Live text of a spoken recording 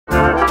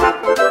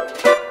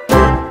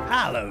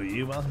Hello,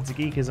 you. Welcome to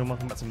Geekers and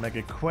welcome back to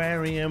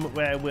Megaquarium,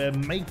 where we're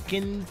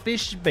making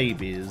fish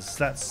babies.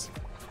 That's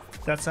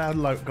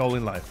our goal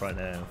in life right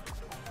now,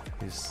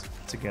 is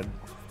to get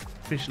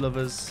fish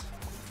lovers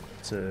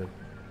to,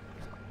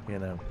 you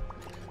know,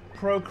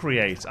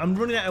 procreate. I'm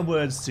running out of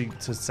words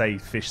to say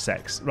fish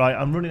sex, right?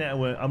 I'm running out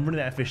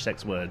of fish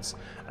sex words.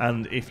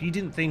 And if you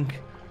didn't think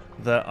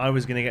that I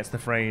was going to get to the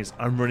phrase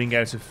 "I'm running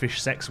out of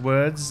fish sex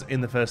words" in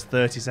the first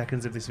 30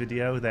 seconds of this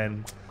video,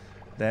 then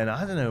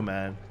I don't know,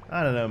 man.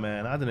 I don't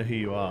know who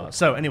you are.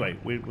 So anyway,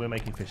 we're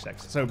making fish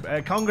sex. So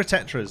conger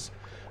tetras.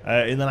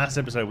 In the last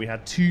episode, we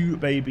had 2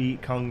 baby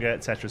conger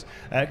tetras.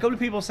 A couple of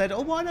people said,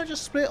 "Oh, why not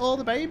just split all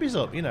the babies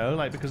up?" You know,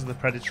 like because of the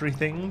predatory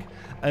thing.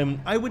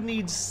 I would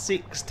need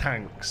 6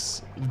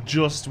 tanks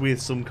just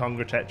with some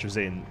conger tetras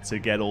in to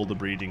get all the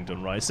breeding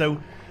done, right? So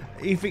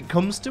if it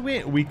comes to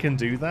it, we can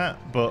do that,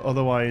 but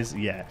otherwise,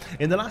 yeah.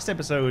 In the last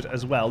episode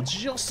as well,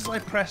 just as I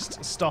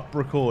pressed stop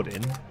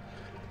recording,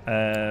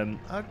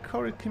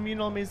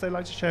 communal means they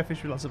like to share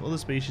fish with lots of other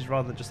species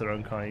rather than just their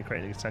own kind,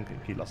 creating a tank that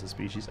can keep lots of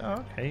species.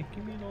 Oh, okay,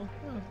 communal.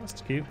 Oh,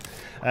 that's cute.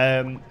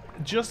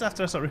 Just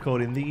after I start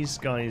recording, these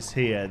guys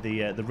here,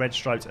 the red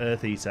striped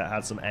earth eater,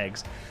 had some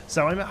eggs.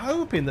 So I'm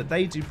hoping that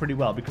they do pretty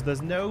well because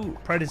there's no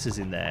predators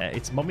in there.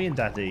 It's mommy and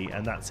daddy,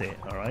 and that's it.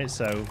 All right.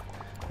 So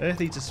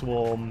earth eater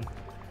swarm.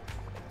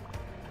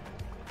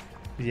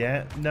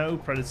 Yeah, no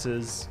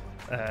predators.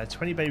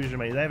 20 babies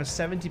remain. They have a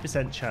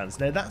 70% chance.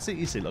 Now that's it,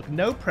 you see. Look,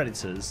 no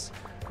predators.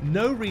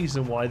 No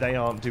reason why they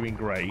aren't doing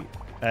great.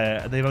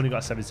 They've only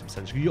got a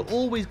 70%. You're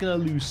always going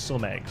to lose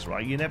some eggs,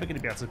 right? You're never going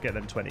to be able to get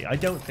them 20. I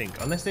don't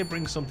think. Unless they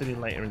bring something in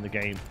later in the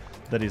game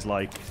that is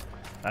like,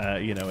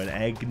 you know, an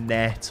egg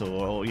net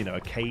or, you know,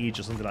 a cage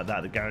or something like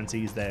that that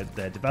guarantees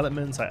their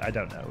development. I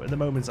don't know. At the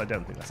moment, I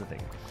don't think that's a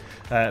thing.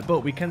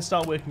 But we can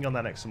start working on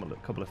that next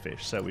couple of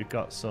fish. So we've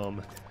got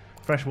some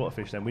freshwater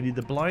fish then. We need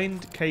the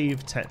blind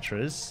cave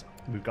tetras.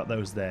 We've got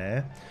those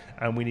there,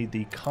 and we need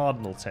the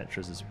cardinal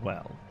tetras as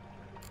well.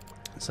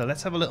 So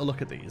let's have a little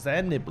look at these.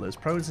 They're nibblers,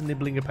 prone to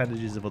nibbling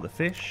appendages of other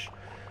fish.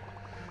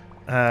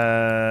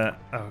 Okay,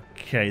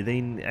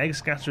 the egg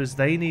scatterers.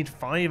 They need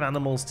 5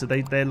 animals to.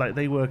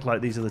 They work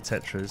like these other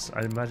tetras.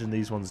 I imagine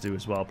these ones do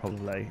as well,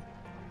 probably.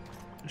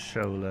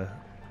 Shola,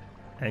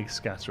 egg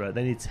scatterer.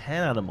 They need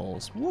 10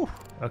 animals. Woo.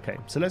 Okay,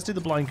 so let's do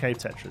the blind cave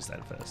tetras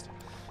then first.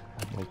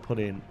 And we'll put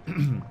in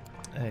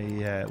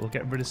we'll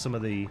get rid of some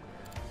of the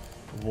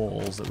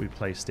walls that we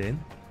placed in,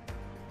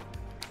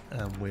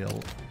 and we'll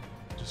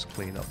just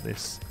clean up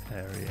this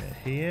area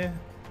here.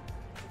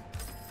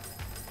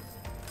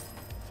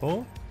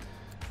 4.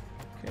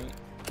 Okay,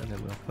 and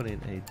then we'll put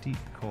in a deep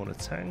corner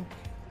tank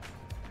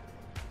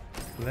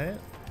there,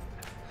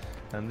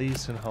 and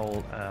these can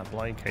hold our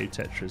blind cave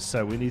tetras.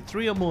 So we need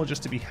 3 or more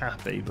just to be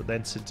happy, but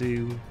then to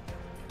do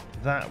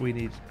that we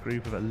need a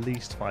group of at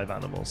least 5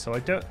 animals.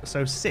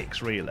 So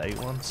 6 really.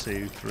 1,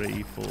 2,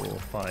 3, 4,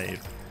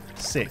 5,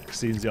 6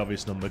 seems the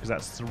obvious number because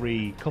that's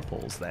 3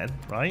 couples then,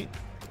 right?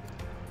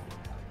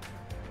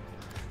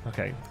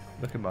 Okay,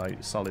 look at my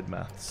solid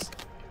maths.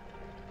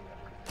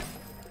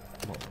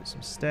 We'll put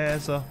some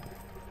stairs up,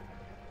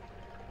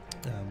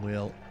 and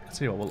I'll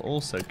tell you what, we'll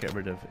also get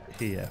rid of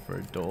here for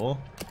a door.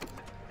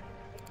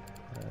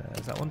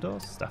 Is that one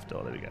door? Staff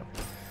door, there we go.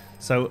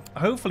 So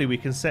hopefully we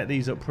can set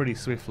these up pretty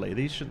swiftly.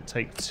 These shouldn't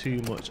take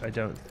too much, I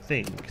don't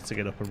think, to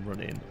get up and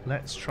running.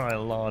 Let's try a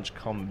large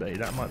combi.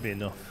 That might be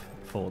enough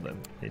for them.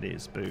 It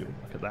is. Boom.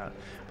 Look at that.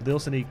 But they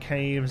also need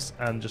caves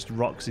and just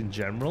rocks in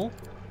general.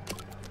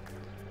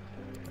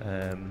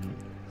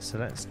 So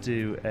let's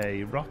do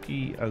a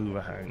rocky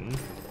overhang,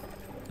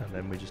 and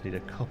then we just need a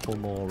couple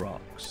more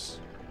rocks.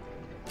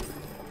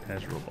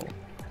 There's rubble.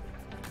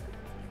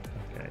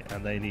 Okay,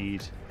 and they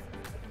need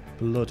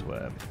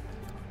bloodworm.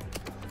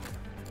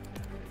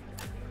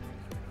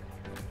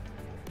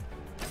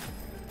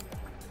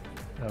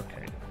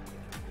 Okay.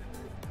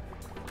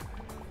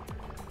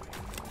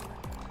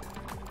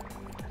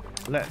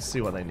 Let's see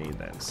what they need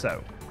then.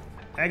 So,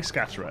 egg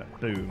scatterer,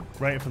 boom,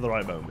 right for the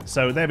right moment.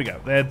 So there we go,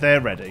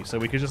 they're ready. So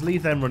we can just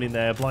leave them running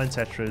there. Blind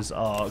tetras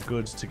are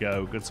good to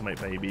go, good to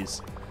make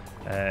babies.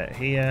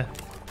 Here,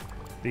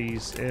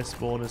 these air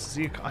spawners.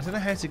 See, I don't know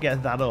how to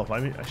get that up.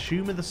 I'm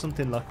assuming there's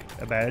something like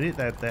about it.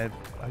 I don't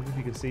know if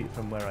you can see it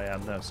from where I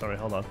am. No, sorry,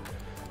 hold on.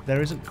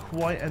 There isn't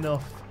quite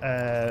enough.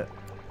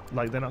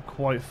 Like they're not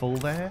quite full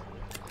there,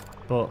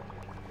 but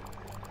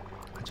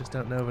I just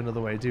don't know of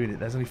another way of doing it.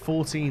 There's only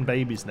 14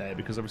 babies there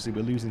because obviously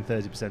we're losing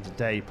 30% a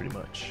day pretty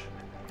much.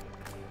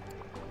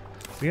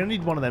 We only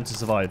need one of them to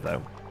survive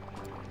though.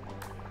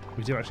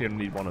 We do actually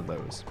only need one of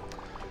those.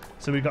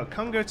 So we've got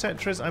Congo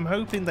tetras. I'm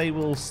hoping they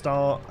will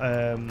start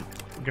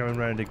going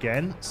around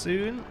again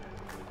soon.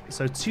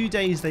 So 2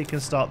 days they can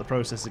start the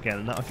process again,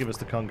 and that'll give us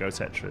the Congo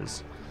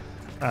tetras.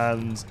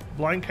 And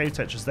blind cave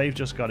tetras, they've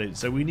just got it.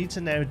 So we need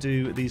to now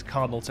do these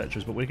cardinal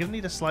tetras, but we're going to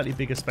need a slightly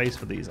bigger space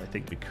for these, I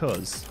think,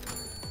 because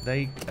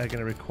they are going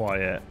to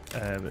require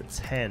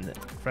 10.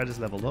 Fred has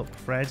leveled up.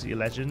 Fred, your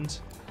legend.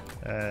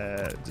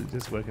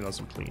 Just working on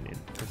some cleaning.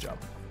 Good job.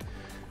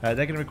 They're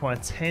going to require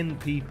 10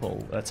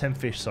 people, 10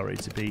 fish, sorry,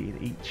 to be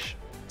in each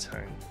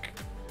tank.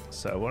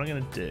 So what I'm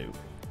going to do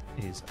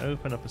is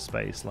open up a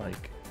space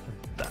like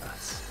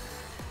that.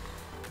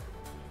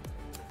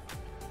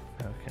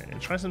 Okay,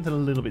 and try something a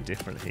little bit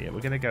different here.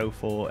 We're going to go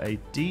for a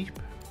deep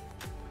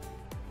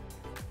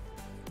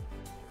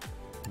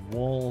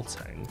wall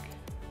tank.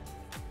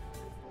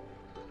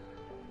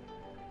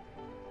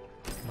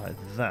 Like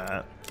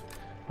that.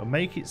 But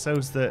make it so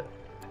that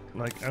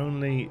like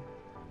only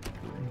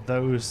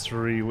those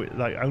three,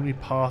 like only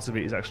part of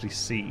it is actually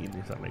seen,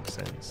 if that makes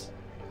sense.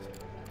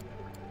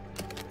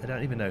 I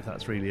don't even know if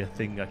that's really a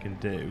thing I can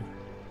do.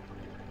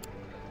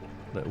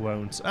 That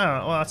won't...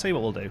 Ah, well, I'll tell you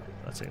what we'll do.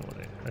 Let's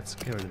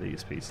get rid of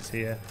these pieces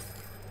here.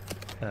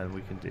 And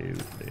we can do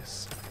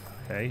this.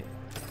 Okay.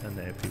 And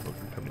now people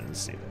can come in and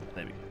see them.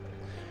 There we go.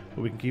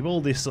 But we can keep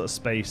all this sort of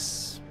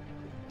space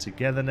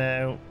together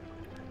now.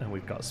 And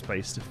we've got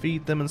space to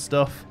feed them and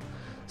stuff.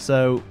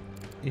 So,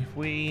 if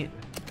we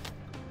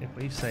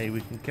say we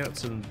can get up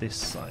to this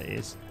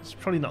size, it's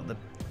probably not the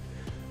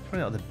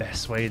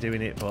best way of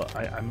doing it, but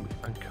I'm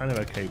kind of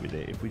okay with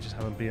it. If we just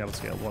haven't been able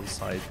to get one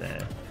side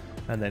there,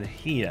 and then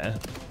here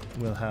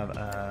we'll have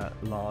a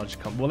large.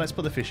 Well, let's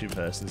put the fish in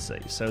first and see.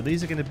 So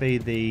these are going to be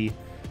the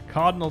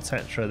cardinal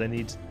tetra. They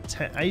need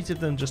 8 of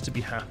them just to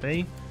be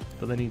happy,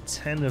 but they need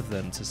 10 of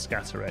them to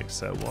scatter eggs.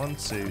 So 1,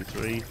 2,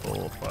 3,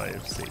 4,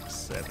 5, 6,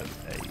 7,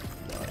 8, 9,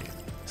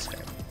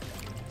 10.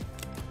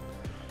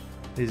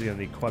 These are going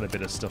to need quite a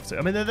bit of stuff too.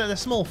 I mean, they're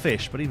small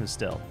fish, but even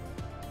still.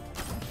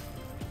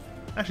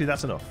 Actually,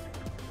 that's enough.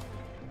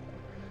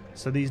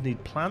 So these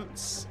need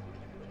plants,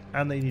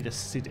 and they need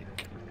acidic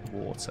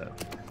water.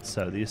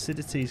 So the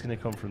acidity is going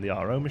to come from the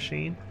RO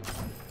machine.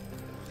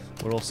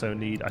 We'll also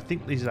need... I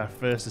think these are our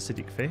first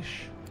acidic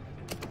fish.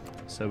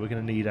 So we're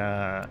going to need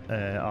our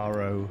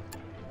RO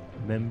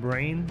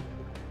membrane.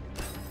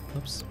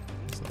 Oops.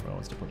 That's not where I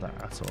wanted to put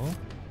that at all.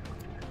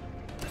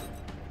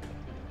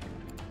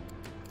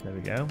 There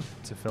we go,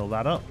 to fill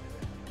that up.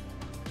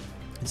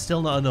 It's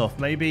still not enough.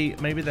 Maybe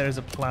there is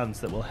a plant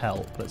that will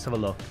help. Let's have a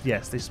look.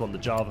 Yes, this one, the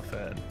Java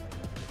fern,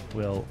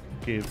 will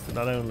give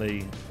not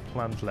only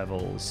plant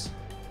levels.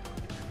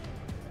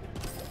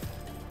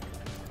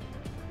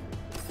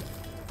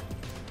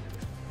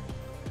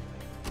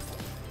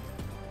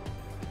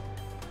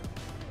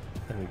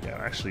 There we go.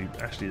 Actually,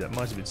 that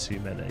might have been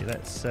too many.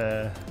 Let's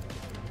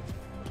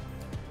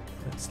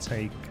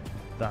take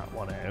that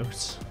one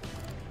out.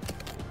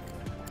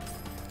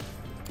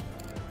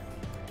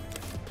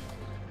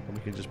 We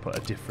can just put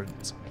a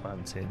different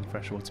plant in,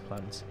 freshwater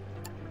plant.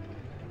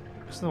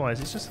 Because otherwise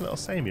it's just a little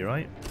samey,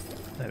 right?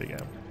 There we go.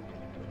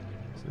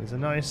 So there's a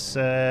nice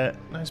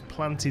nice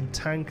planted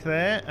tank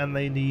there, and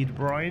they need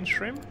brine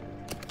shrimp.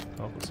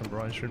 I'll put some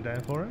brine shrimp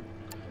down for it.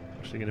 I'm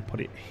actually going to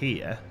put it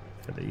here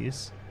for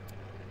these.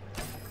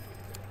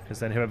 Because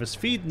then whoever's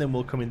feeding them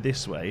will come in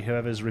this way,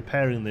 whoever's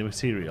repairing the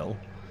material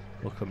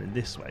will come in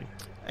this way.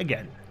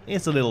 Again,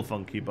 it's a little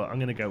funky, but I'm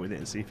going to go with it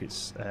and see if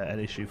it's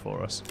an issue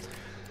for us.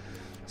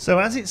 So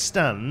as it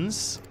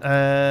stands,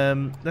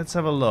 let's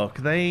have a look.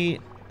 They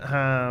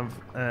have,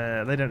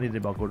 they don't need any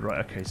bogwood,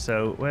 right? Okay,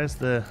 so where's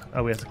the,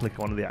 oh, we have to click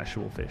on one of the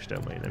actual fish,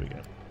 don't we? There we go.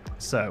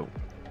 So,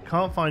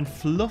 can't find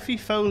fluffy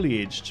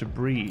foliage to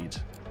breed.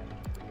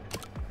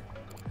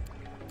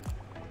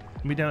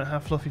 We don't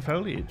have fluffy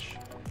foliage.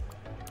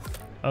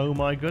 Oh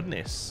my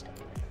goodness.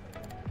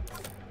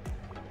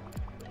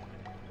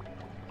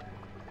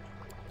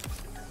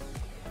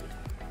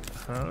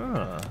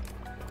 Ah.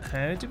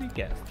 How do we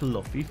get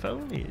fluffy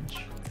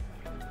foliage?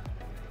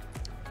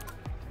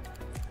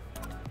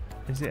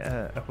 Is it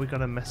have we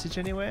got a message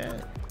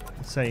anywhere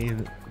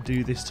saying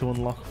do this to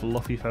unlock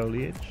fluffy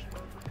foliage?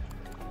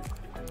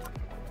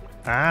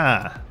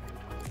 Ah!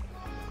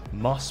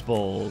 Moss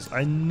balls.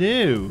 I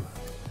knew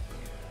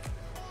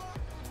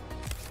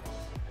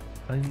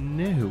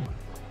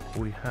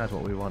we had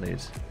what we wanted.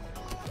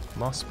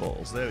 Moss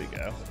balls. There we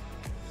go.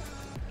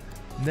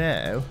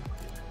 Now...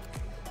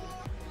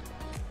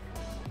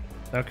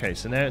 Okay,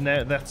 so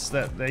now that's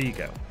that. There you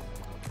go.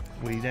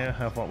 We now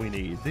have what we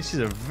need. This is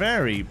a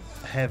very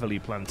heavily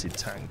planted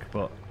tank,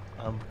 but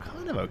I'm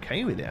kind of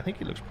okay with it. I think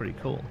it looks pretty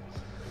cool.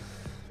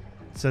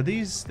 So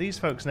these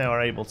folks now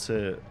are able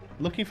to,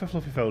 looking for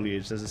fluffy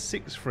foliage. There's a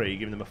 6 free,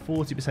 giving them a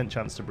 40%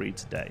 chance to breed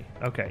today.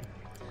 Okay,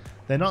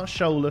 they're not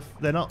shoulder.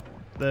 They're not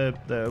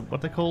the what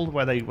they called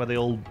where they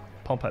all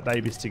pump out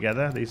babies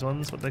together. These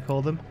ones, what they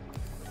call them.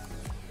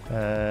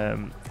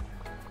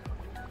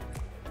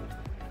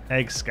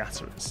 Egg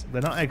scatterers.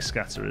 They're not egg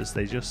scatterers,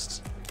 they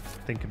just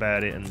think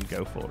about it and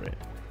go for it.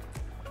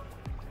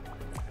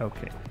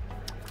 Okay.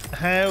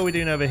 How are we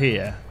doing over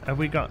here? Are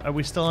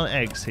we still on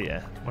eggs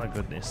here? My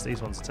goodness,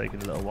 these ones are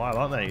taking a little while,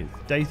 aren't they?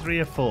 Day 3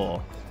 or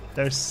 4.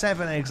 There's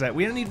 7 eggs out.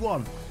 We only need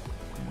 1.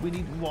 We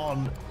need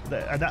 1.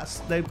 And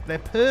they're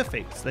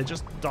perfect. They're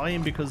just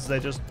dying because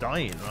they're just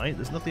dying, right?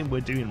 There's nothing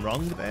we're doing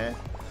wrong there.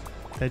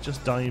 They're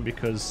just dying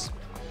because,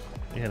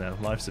 you know,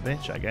 life's a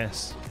bitch, I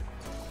guess.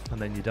 And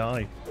then you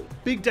die.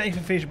 Big day for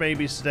fish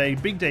babies today.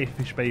 Big day for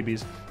fish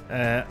babies.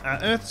 Our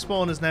earth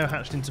spawn has now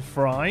hatched into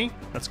fry.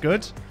 That's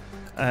good.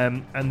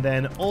 And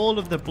then all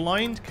of the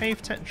blind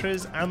cave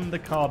tetras and the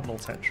cardinal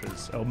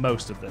tetras, or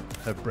most of them,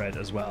 have bred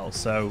as well.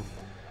 So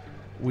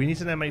we need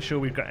to now make sure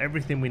we've got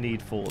everything we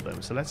need for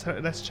them. So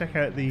let's check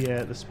out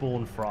the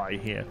spawn fry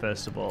here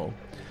first of all.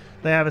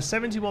 They have a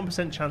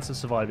 71% chance of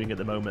surviving at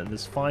the moment, and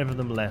there's 5 of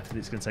them left, and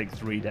it's going to take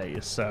 3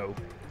 days. So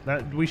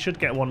we should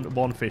get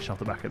one fish off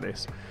the back of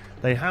this.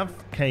 They have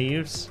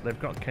caves. They've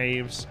got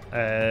caves.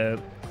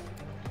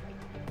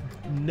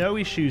 No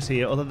issues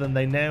here, other than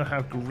they now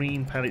have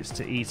green pellets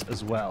to eat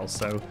as well.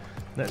 So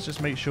let's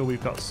just make sure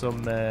we've got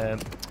some what am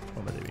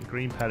I doing?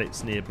 Green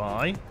pellets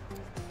nearby.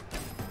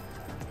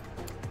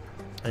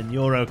 And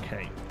you're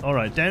okay.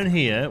 Alright, down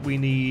here we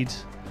need,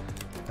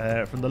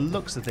 from the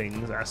looks of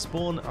things, our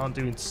spawn aren't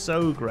doing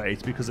so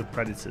great because of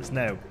predators.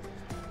 Now,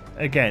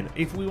 again,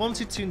 if we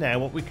wanted to now,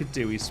 what we could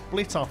do is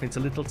split off into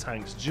little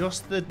tanks,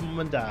 just the mum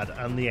and dad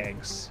and the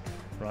eggs,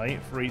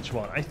 right, for each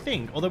one. I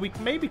think, although we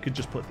maybe could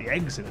just put the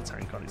eggs in a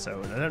tank on its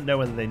own. I don't know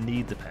whether they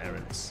need the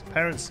parents.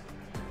 Parents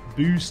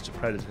boost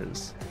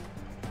predators.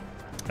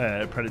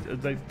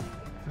 They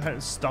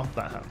stop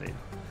that happening.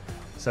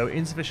 So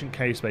insufficient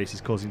cave space is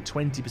causing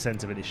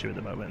 20% of an issue at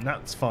the moment, and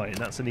that's fine.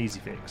 That's an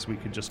easy fix. We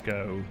could just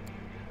go...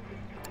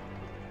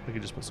 We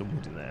could just put some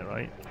wood in there,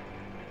 right?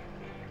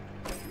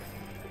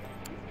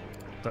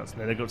 That's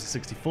now they go up to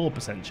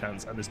 64%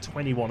 chance, and there's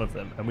 21 of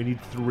them, and we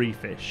need 3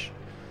 fish.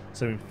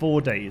 So in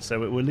 4 days, so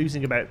we're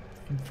losing about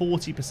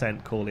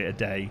 40%, call it a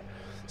day.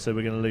 So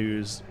we're going to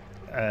lose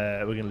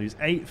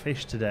 8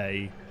 fish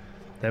today.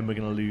 Then we're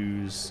going to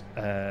lose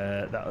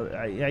that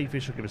 8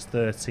 fish will give us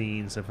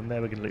 13. So from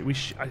there we're going to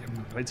lose.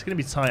 It's going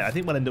to be tight. I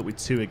think we'll end up with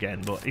 2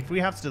 again. But if we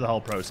have to do the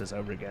whole process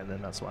over again,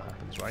 then that's what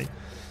happens, right?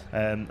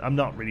 I'm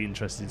not really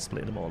interested in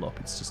splitting them all up.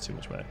 It's just too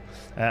much work.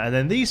 And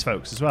then these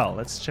folks as well.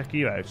 Let's check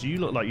you out. You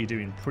look like you're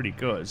doing pretty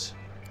good.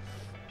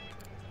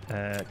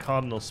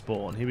 Cardinal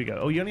spawn. Here we go.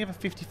 Oh, you only have a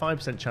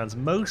 55% chance,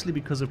 mostly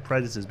because of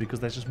predators, because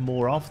there's just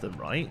more of them,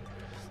 right?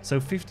 So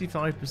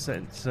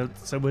 55%.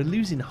 So we're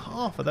losing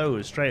half of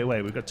those straight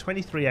away. We've got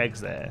 23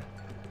 eggs there.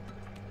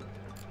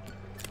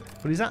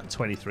 But is that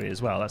 23 as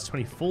well? That's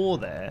 24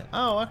 there.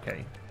 Oh,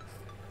 okay.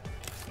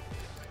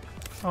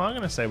 Oh, I'm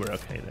going to say we're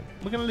okay then.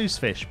 We're going to lose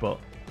fish, but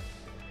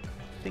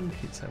I think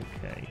it's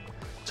okay.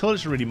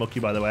 Toilets are really mucky,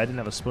 by the way. I didn't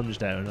have a sponge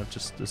down.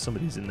 There's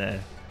somebody's in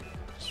there.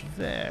 Just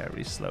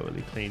very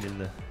slowly cleaning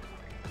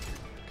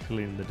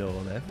the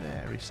door there.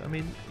 I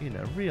mean, you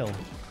know, real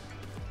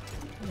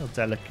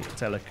delicate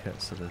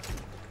sort of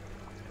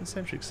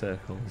concentric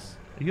circles.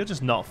 You're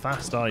just not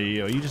fast, are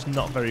you? Or are you just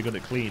not very good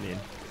at cleaning?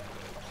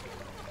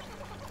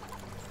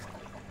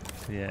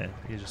 Yeah,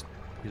 you're just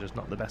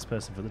not the best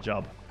person for the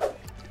job.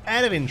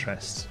 Out of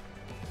interest,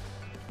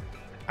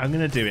 I'm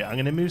going to do it. I'm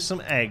going to move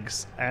some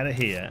eggs out of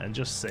here and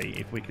just see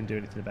if we can do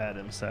anything about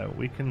them. So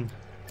we can...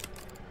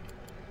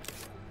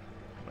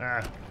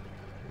 want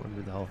to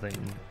do the whole thing.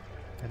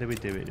 How do we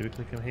do it? Do we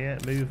click them here?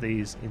 Move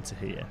these into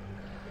here.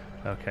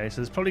 Okay, so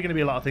there's probably going to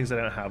be a lot of things I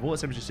don't have.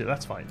 Water temperature 2,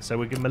 that's fine. So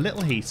we give them a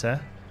little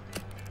heater.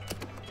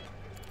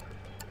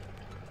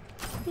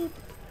 Boop.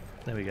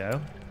 There we go.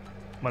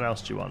 What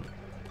else do you want?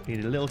 You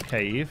need a little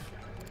cave.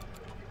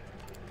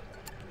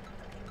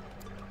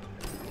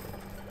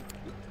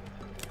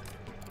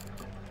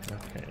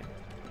 Okay.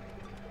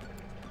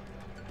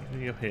 Let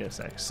me go here a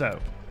sec. So,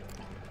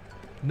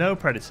 no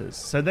predators.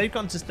 So they've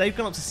gone up to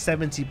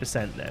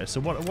 70% now.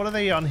 So what are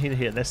they on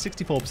here? They're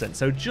 64%.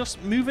 So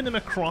just moving them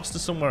across to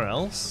somewhere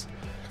else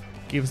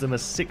gives them a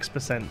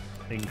 6%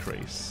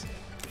 increase.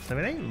 So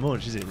it ain't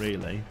much, is it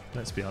really?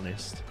 Let's be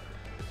honest.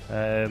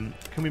 Can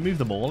we move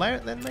them all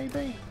out then,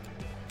 maybe?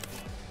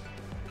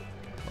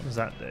 What does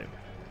that do?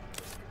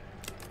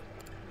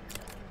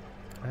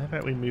 How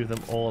about we move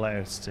them all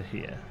out to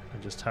here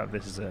and just have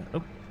this as a...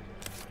 Oh!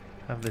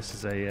 Have this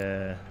as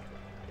a...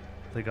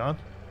 They're gone?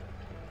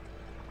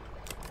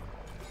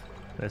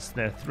 There's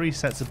now 3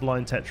 sets of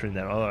blind tetra in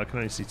there, although I can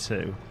only see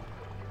 2.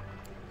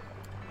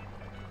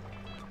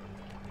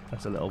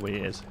 That's a little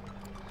weird.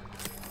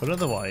 But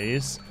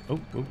otherwise...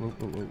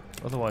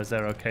 Otherwise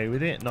they're okay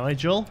with it.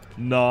 Nigel?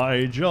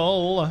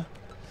 Nigel!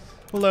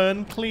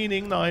 Learn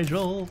cleaning,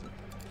 Nigel!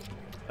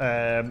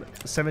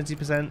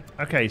 70%.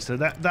 Okay, so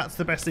that's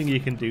the best thing you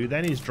can do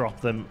then, is drop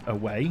them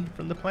away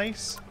from the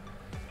place.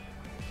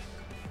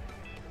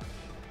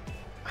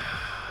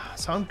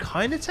 So I'm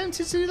kind of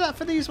tempted to do that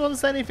for these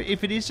ones then, if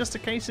it is just a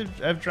case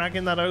of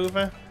dragging that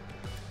over.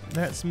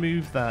 Let's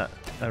move that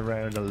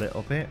around a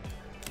little bit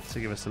to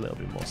give us a little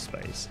bit more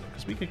space,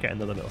 because we could get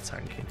another little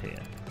tank in here.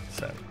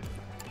 So,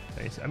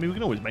 I mean, we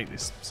can always make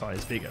this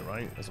size bigger,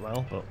 right, as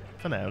well, but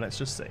for now, let's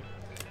just see.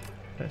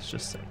 Let's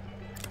just see.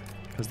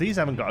 Because these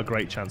haven't got a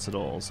great chance at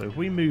all, so if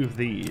we move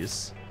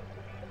these...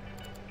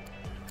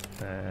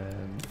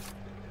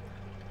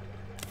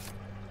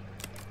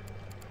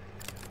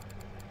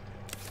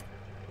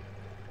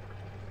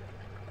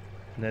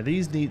 now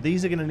these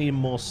are going to need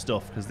more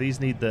stuff, because these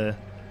need the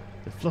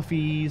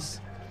fluffies,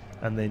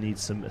 and they need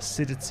some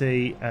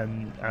acidity,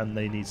 and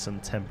they need some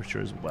temperature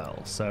as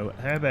well. So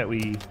how about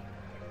we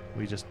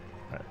just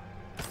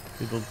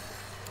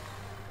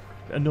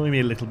annoying me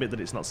a little bit that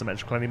it's not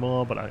symmetrical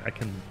anymore, but I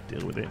can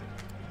deal with it.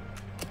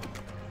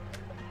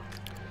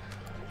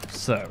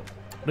 So,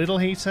 little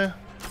heater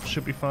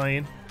should be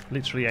fine.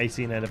 Literally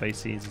 18 out of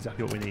 18 is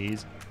exactly what we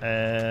need.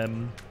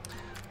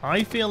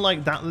 I feel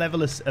like that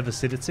level of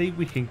acidity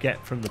we can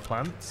get from the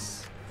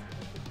plants.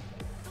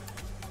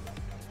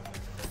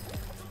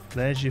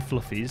 There's your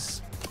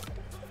fluffies.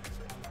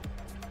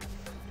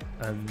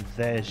 And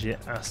there's your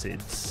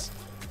acids.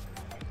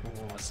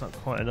 Oh, that's not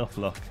quite enough,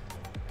 look.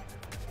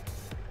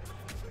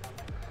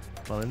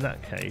 Well, in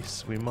that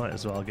case, we might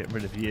as well get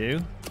rid of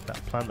you.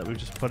 That plant that we've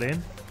just put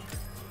in.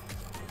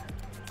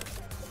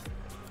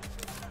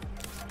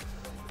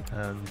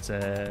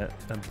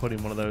 And put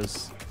in one of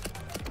those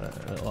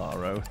little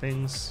RO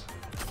things.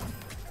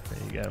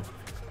 There you go.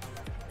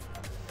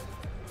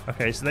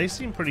 Okay, so they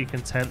seem pretty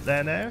content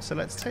there now. So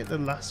let's take the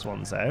last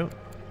ones out.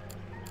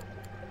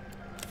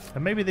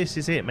 And maybe this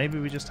is it. Maybe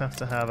we just have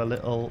to have a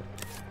little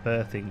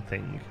birthing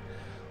thing.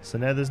 So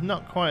now there's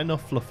not quite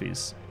enough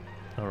fluffies.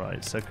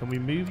 Alright, so can we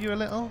move you a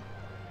little?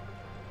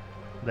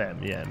 Them,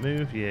 yeah,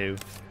 move you.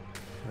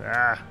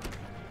 Ah!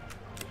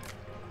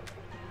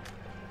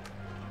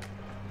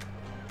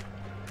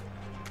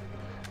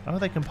 Oh,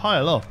 they can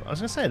pile up. I was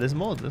going to say, there's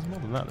more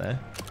than that there.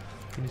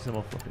 We need some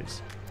more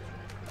fluffies.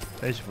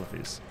 There's your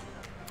fluffies.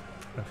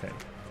 Okay.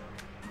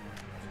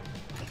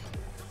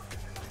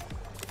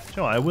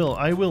 Sure, I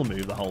will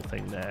move the whole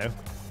thing now.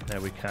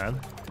 There we can.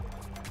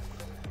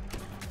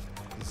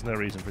 There's no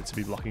reason for it to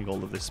be blocking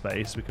all of this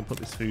space. We can put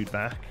this food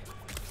back.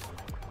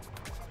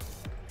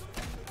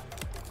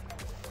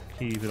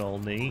 Keep it all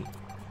neat.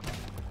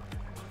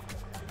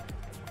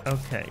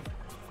 Okay.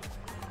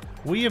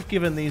 We have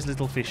given these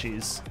little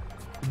fishies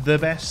the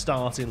best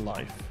start in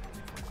life.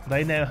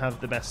 They now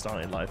have the best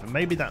start in life, and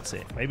maybe that's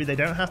it. Maybe they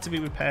don't have to be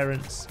with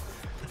parents.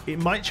 It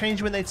might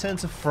change when they turn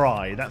to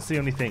fry. That's the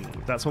only thing.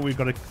 That's what we've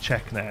got to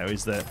check now,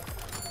 is that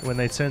when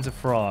they turn to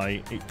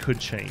fry, it could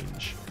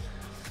change.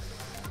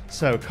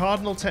 So,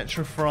 cardinal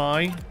tetra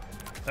fry.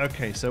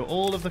 Okay, so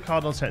all of the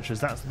cardinal tetras,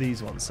 that's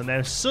these ones. So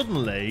now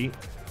suddenly,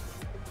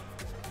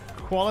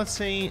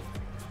 quality,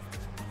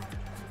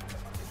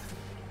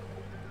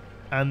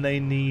 and they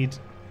need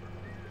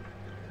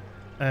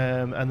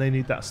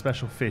that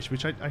special fish,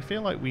 which I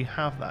feel like we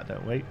have that,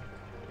 don't we?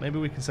 Maybe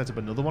we can set up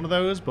another one of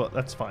those, but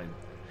that's fine.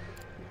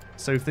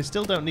 So if they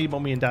still don't need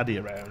mommy and daddy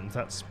around,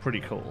 that's pretty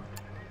cool.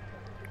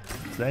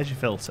 So there's your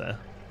filter,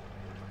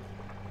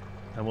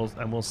 and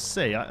we'll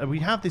see. We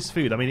have this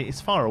food. I mean, it's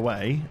far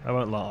away. I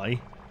won't lie,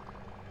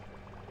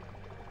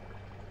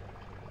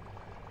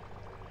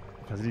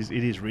 because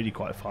it is really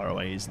quite far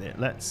away, isn't it?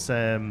 Let's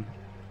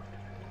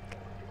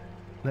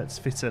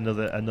fit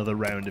another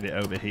round of it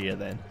over here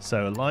then.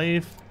 So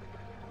live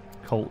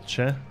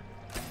culture,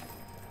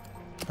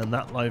 and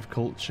that live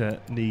culture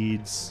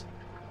needs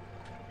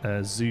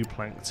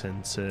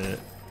zooplankton to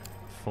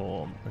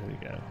form. There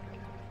we go,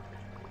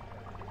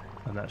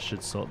 and that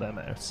should sort them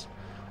out.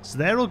 So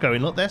they're all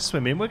going. Look, they're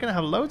swimming. We're going to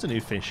have loads of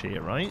new fish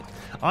here, right?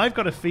 I've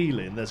got a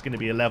feeling there's going to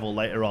be a level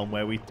later on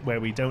where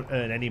we don't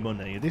earn any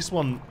money. This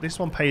one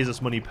pays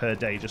us money per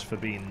day just for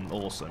being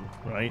awesome,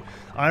 right?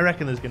 I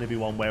reckon there's going to be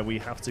one where we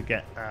have to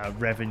get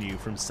revenue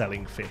from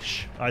selling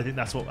fish. I think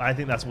that's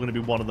going to be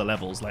one of the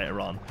levels later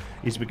on.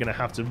 Is we're going to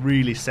have to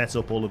really set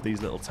up all of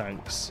these little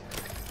tanks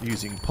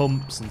using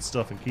pumps and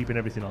stuff and keeping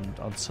everything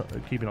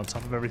keeping on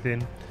top of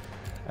everything.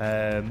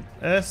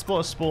 Earth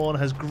Spore Spawn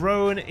has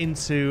grown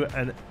into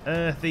an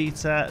Earth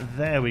Eater.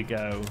 There we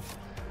go.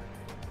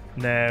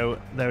 Now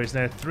there is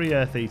now 3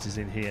 Earth Eaters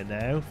in here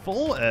now.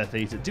 4 Earth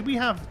Eaters.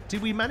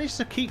 Did we manage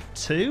to keep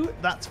 2?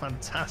 That's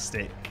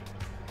fantastic.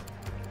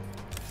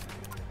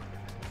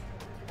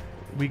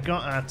 We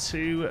got our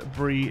 2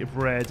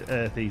 bred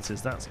Earth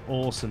Eaters. That's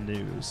awesome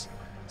news.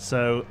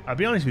 So I'll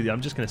be honest with you,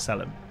 I'm just going to sell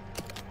them.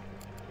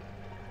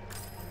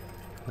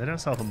 They don't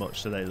sell for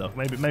much, do they? Look,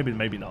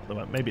 maybe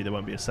not. Maybe there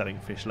won't be a selling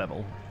fish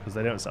level because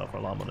they don't sell for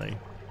a lot of money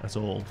at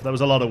all. That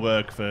was a lot of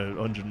work for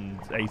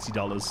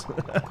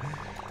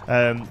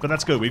 $180. But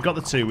that's good. We've got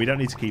the 2. We don't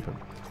need to keep them.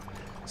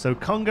 So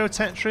Congo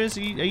tetras,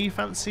 are you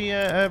fancy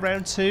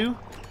round 2?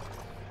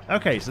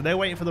 Okay, so they're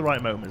waiting for the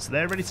right moment. So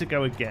they're ready to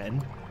go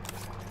again.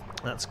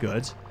 That's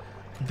good.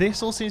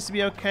 This all seems to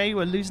be okay.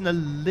 We're losing a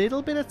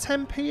little bit of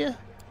temp here.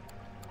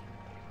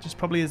 Just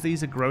probably as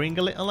these are growing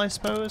a little, I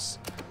suppose.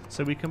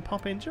 So we can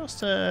pop in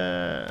just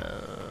a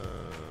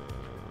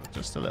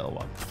little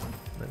one.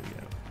 There we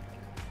go.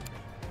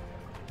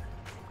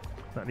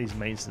 That needs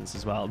maintenance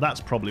as well.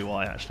 That's probably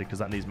why, actually, because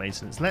that needs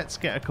maintenance. Let's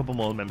get a couple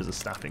more members of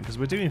staff in, because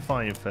we're doing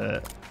fine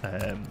for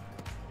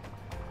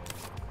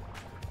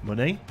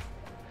money.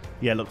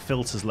 Yeah, look,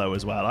 filter's low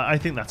as well. I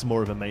think that's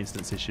more of a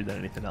maintenance issue than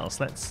anything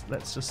else. Let's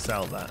just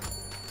sell that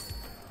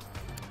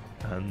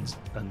and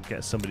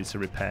get somebody to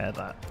repair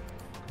that.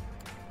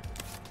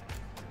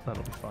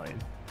 That'll be fine.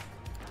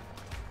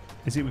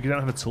 Is it we don't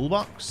have a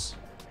toolbox?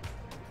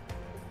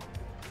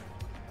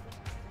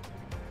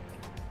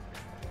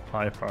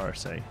 High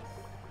priority.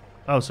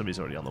 Oh, somebody's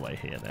already on the way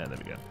here. There we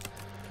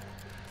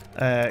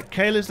go.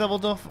 Caleb's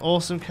leveled off.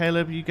 Awesome,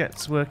 Caleb. You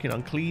get working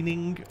on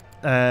cleaning.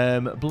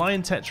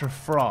 Blind Tetra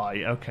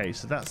Fry. Okay,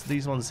 so that's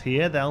these ones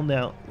here.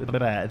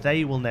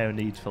 They will now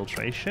need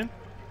filtration.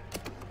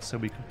 So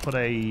we can put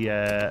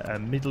a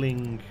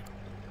middling.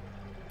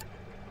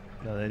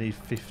 No, they need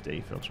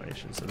 50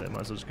 filtration, so they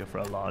might as well just go for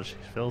a large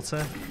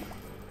filter.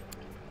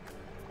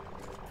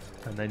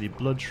 And they need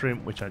blood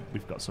shrimp, which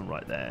we've got some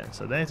right there.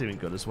 So they're doing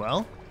good as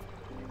well.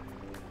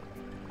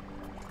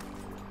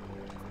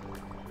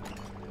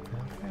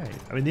 Okay.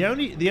 I mean,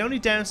 the only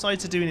downside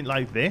to doing it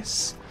like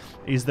this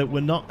is that we're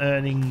not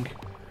earning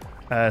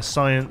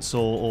science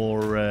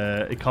or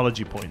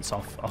ecology points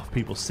off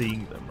people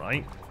seeing them,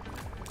 right?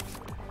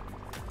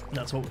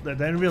 That's what the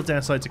real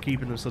downside to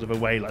keeping them sort of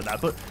away like that.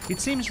 But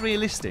it seems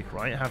realistic,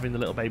 right? Having the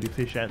little baby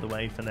fish out the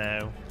way for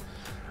now.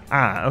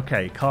 Ah,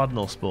 okay.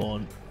 Cardinal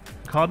spawn.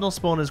 Cardinal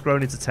spawn has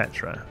grown into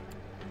tetra.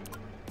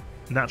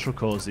 Natural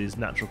causes,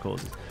 natural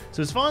causes.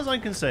 So as far as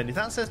I'm concerned, if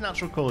that says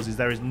natural causes,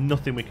 there is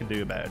nothing we can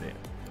do about it,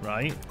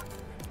 right?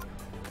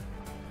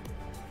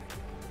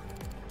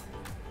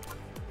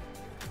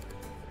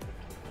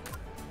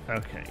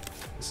 Okay.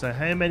 So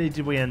how many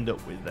did we end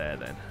up with there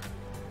then?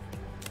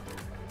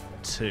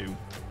 2.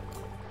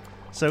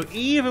 So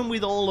even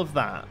with all of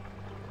that,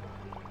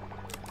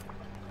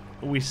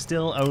 we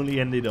still only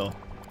ended up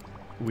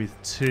with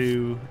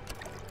 2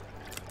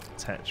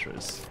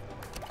 tetras.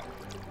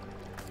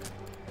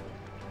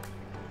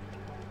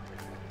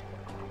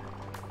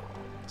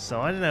 So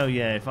I don't know,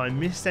 yeah, if I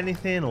missed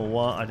anything or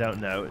what, I don't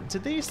know. Do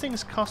these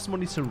things cost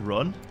money to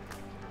run?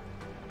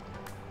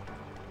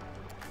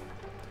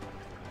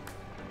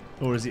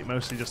 Or is it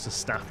mostly just a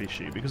staff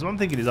issue? Because what I'm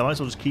thinking is I might as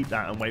well just keep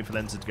that and wait for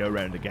them to go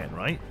around again,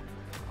 right?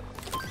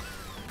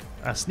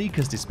 Our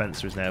sneakers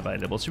dispenser is now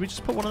available. Should we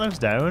just put one of those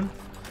down?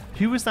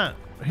 Who was that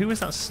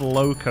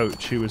slow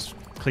coach who was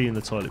cleaning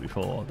the toilet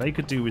before? They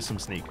could do with some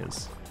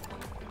sneakers.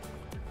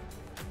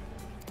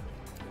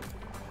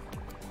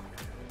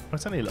 Oh,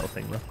 it's only a little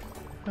thing, though.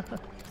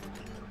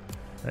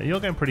 You're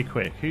going pretty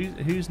quick.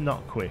 Who's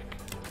not quick?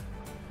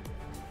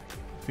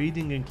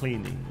 Feeding and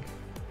cleaning.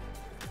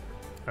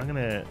 I'm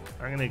gonna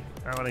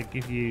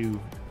give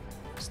you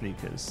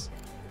sneakers.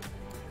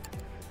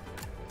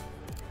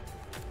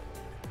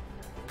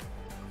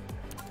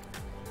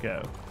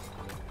 Go.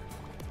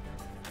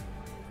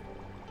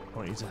 I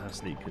want you to have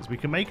sneakers. We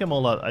can make them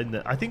all out.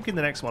 I think in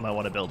the next one I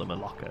want to build them a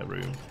locker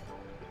room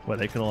where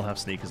they can all have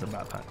sneakers and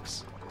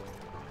backpacks.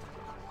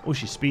 Oh,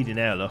 she's speeding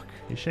now. Look,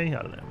 is she?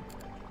 I don't know.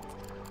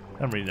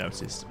 I haven't really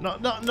noticed.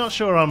 Not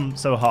sure I'm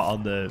so hot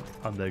on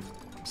the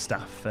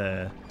staff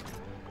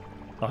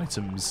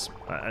items.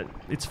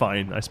 It's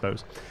fine, I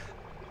suppose.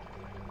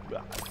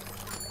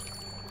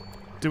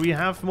 Do we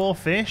have more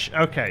fish?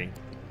 Okay.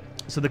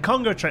 So the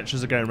Congo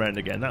tetras are going around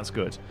again. That's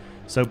good.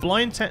 So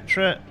blind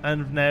tetra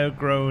and now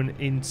grown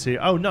into...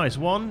 Oh, nice.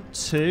 1,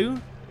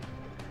 2.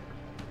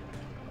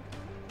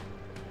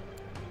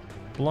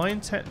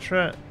 Blind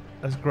tetra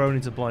has grown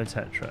into blind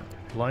tetra.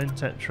 Blind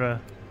tetra.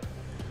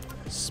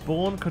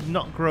 Spawn could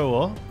not grow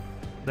up.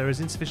 There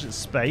is insufficient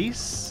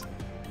space.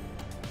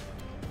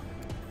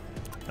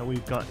 And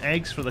we've got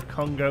eggs for the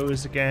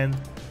Congos again.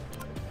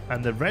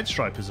 And the red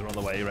stripers are on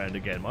the way around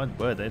again. My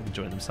word, they're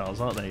enjoying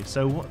themselves, aren't they?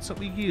 So what's up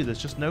with you? There's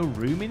just no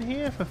room in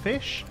here for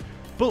fish?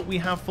 But we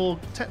have 4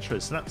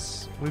 tetras,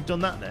 so we've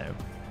done that now.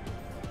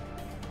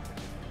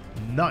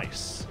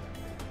 Nice.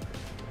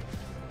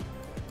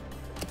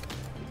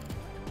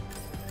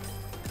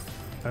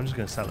 I'm just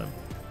going to sell them.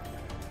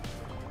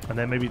 And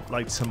then maybe,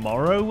 like,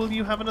 tomorrow will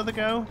you have another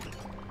go?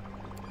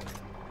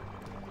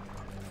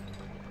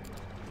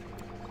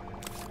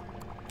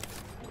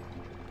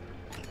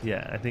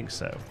 Yeah, I think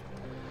so.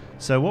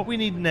 So what we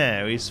need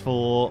now is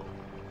for...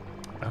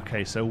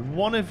 Okay, so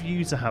one of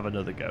you to have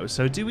another go.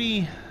 So do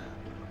we...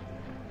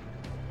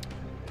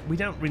 We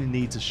don't really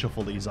need to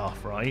shuffle these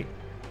off, right?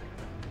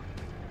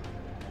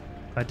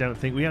 I don't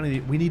think we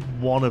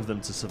need one of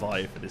them to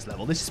survive for this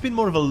level. This has been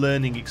more of a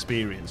learning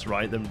experience,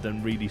 right,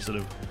 than really sort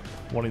of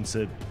wanting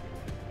to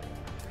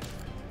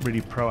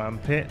really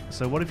pro-amp it.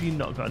 So what have you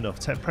not got enough?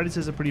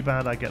 Predators are pretty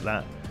bad, I get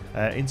that.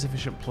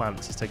 Insufficient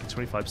plants is taking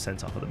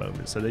 25% off at the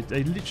moment, so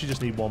they literally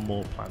just need one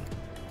more plant.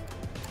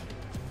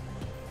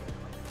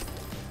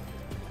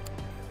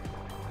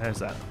 How's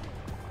that?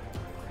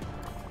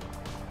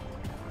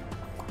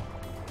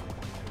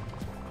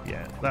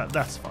 Yeah,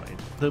 that's fine.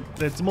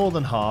 It's more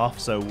than half,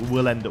 so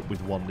we'll end up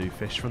with 1 new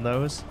fish from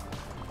those.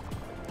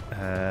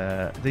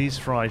 These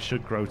fries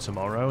should grow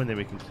tomorrow, and then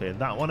we can clear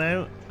that one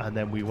out. And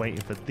then we're waiting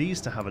for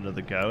these to have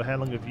another go. How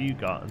long have you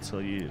got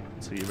until you're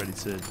ready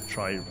to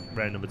try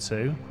round number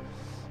 2?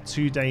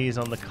 2 days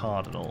on the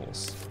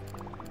cardinals.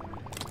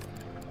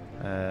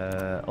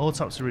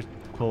 Autopsy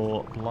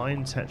report,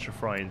 blind tetra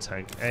frying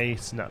tank,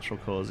 8 natural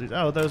causes.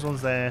 Oh, those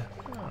ones there.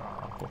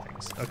 Oh, poor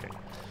things. Okay.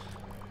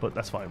 But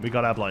that's fine. We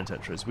got our blind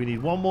tetras. We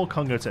need 1 more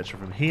Congo tetra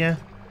from here,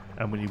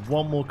 and we need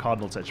 1 more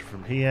cardinal tetra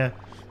from here.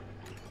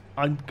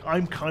 I'm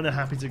kind of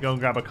happy to go and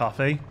grab a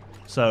coffee,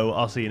 so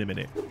I'll see you in a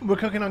minute. We're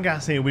cooking on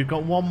gas here. We've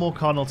got 1 more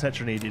cardinal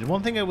tetra needed.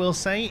 One thing I will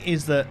say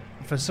is that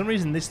for some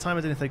reason this time I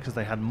don't know if because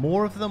they had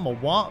more of them or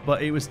what,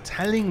 but it was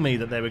telling me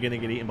that they were going to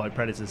get eaten by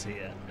predators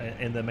here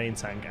in the main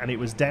tank, and it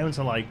was down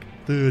to like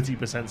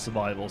 30%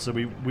 survival, so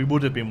we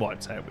would have been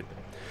wiped out with them.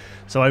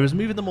 So I was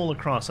moving them all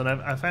across, and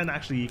I found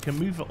actually you can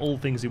move all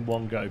things in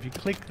one go. If you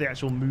click the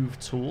actual move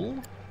tool,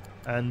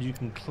 and you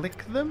can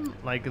click them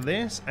like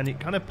this, and it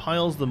kind of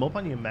piles them up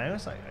on your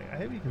mouse. I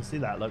hope you can see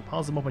that. Like,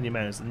 piles them up on your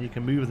mouse, and you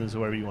can move them to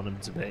wherever you want them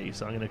to be.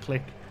 So I'm going to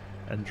click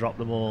and drop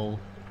them all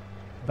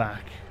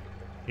back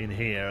in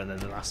here, and then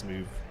the last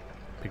move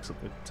picks up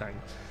the tank,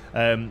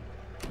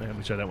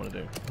 which I don't want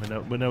to do.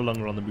 We're no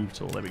longer on the move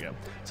tool. There we go.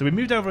 So we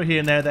moved over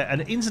here now, there,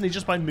 and instantly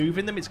just by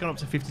moving them, it's gone up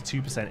to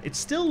 52%. It's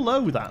still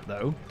low, that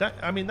though.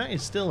 I mean, that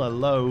is still a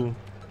low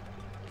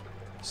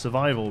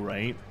survival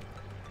rate.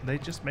 They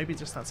just maybe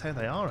that's how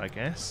they are. I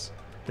guess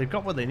they've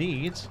got what they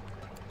need.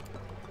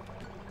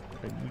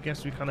 I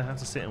guess we kind of have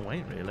to sit and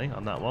wait really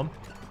on that one.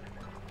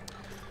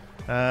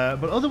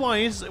 But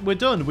otherwise, we're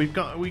done.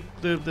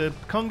 The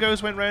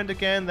Congos went round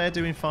again. They're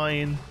doing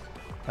fine.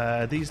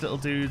 These little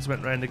dudes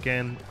went round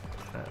again.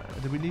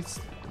 Did we need?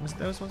 Was it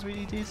those ones we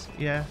needed?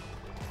 Yeah.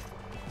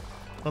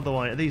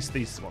 Otherwise,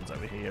 these ones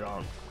over here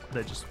aren't.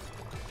 They're just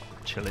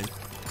chilling.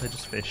 They're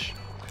just fish.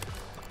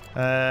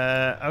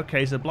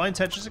 Okay, so blind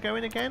tetras are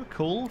going again.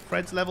 Cool.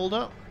 Fred's leveled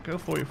up. Go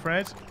for it,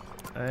 Fred.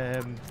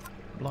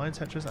 Blind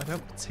tetras. I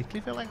don't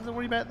particularly feel like I have to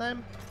worry about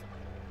them.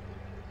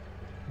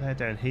 They're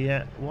down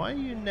here. Why are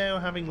you now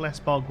having less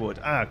bogwood?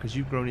 Ah, because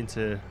you've grown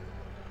into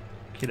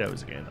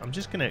kiddos again. I'm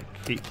just going to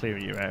keep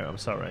clearing you out. I'm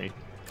sorry.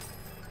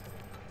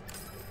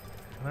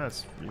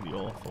 That's really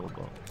awful,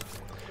 but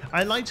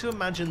I like to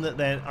imagine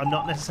that I'm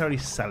not necessarily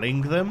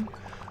selling them,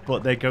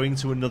 but they're going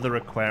to another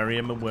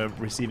aquarium and we're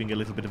receiving a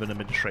little bit of an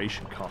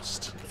administration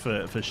cost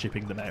for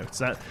shipping them out.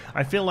 So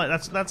I feel like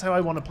that's how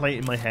I want to play it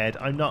in my head.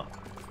 I'm not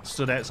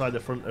stood outside the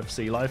front of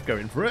Sea Life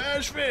going,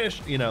 fresh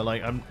fish! You know,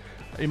 like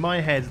in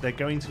my head, they're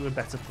going to a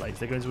better place.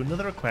 They're going to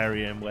another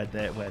aquarium where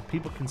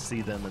people can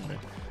see them,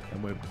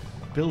 and we're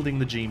building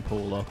the gene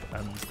pool up,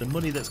 and the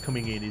money that's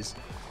coming in is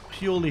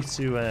purely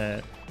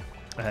to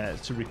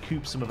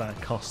recoup some of our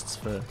costs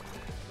for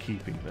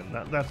keeping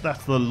them.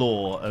 That's the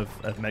law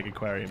of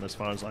Megaquarium as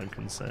far as I'm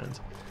concerned.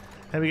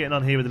 How are we getting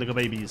on here with the little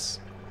babies?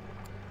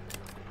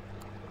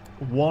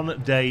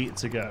 1 day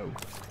to go.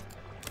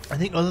 I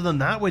think other than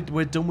that,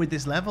 we're done with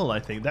this level, I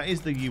think. That is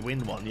the you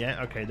win one,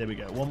 yeah? Okay, there we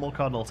go. One more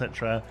cardinal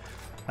tetra.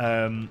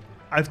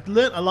 I've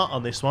learnt a lot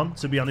on this one,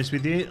 to be honest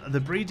with you.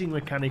 The breeding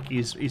mechanic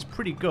is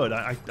pretty good.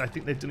 I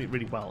think they've done it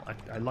really well.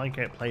 I like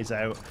how it plays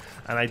out,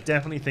 and I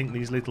definitely think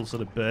these little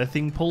sort of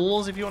birthing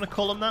pools, if you want to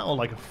call them that, or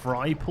like a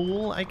fry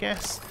pool, I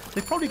guess.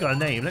 They've probably got a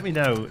name. Let me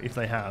know if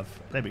they have.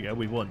 There we go,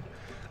 we won.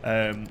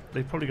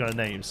 They've probably got a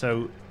name,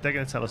 so they're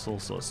going to tell us all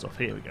sorts of stuff.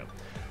 Here we go.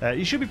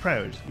 You should be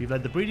proud. You've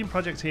led the breeding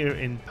project here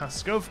in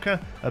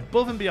Paskovka,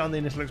 above and beyond the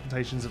initial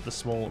expectations of the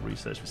small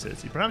research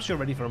facility. Perhaps you're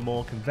ready for a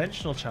more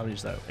conventional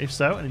challenge, though. If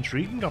so, an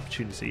intriguing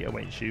opportunity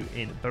awaits you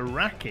in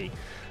Baraki.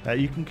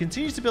 You can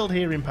continue to build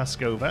here in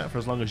Paskova for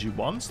as long as you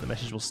want. The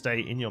message will stay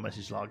in your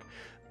message log.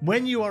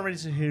 When you are ready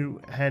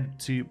to head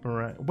to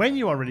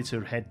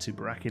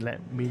Baraki,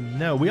 let me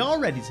know. We are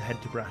ready to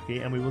head to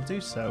Baraki, and we will do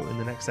so in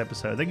the next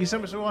episode. Thank you so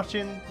much for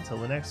watching. Until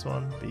the next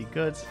one, be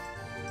good.